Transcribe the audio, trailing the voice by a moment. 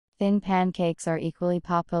Thin pancakes are equally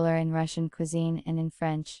popular in Russian cuisine and in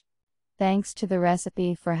French. Thanks to the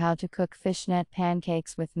recipe for how to cook fishnet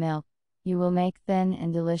pancakes with milk, you will make thin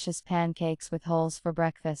and delicious pancakes with holes for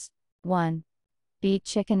breakfast. 1. Beat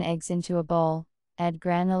chicken eggs into a bowl, add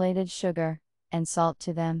granulated sugar and salt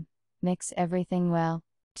to them, mix everything well.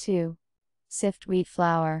 2. Sift wheat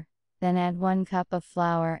flour, then add 1 cup of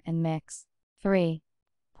flour and mix. 3.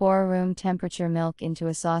 Pour room temperature milk into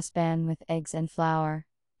a saucepan with eggs and flour.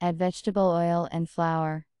 Add vegetable oil and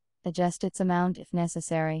flour. Adjust its amount if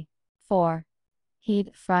necessary. 4. Heat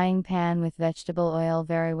a frying pan with vegetable oil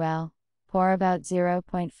very well. Pour about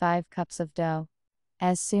 0.5 cups of dough.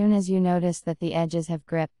 As soon as you notice that the edges have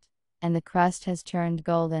gripped and the crust has turned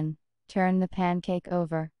golden, turn the pancake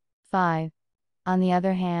over. 5. On the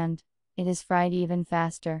other hand, it is fried even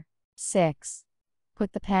faster. 6.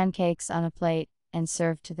 Put the pancakes on a plate and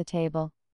serve to the table.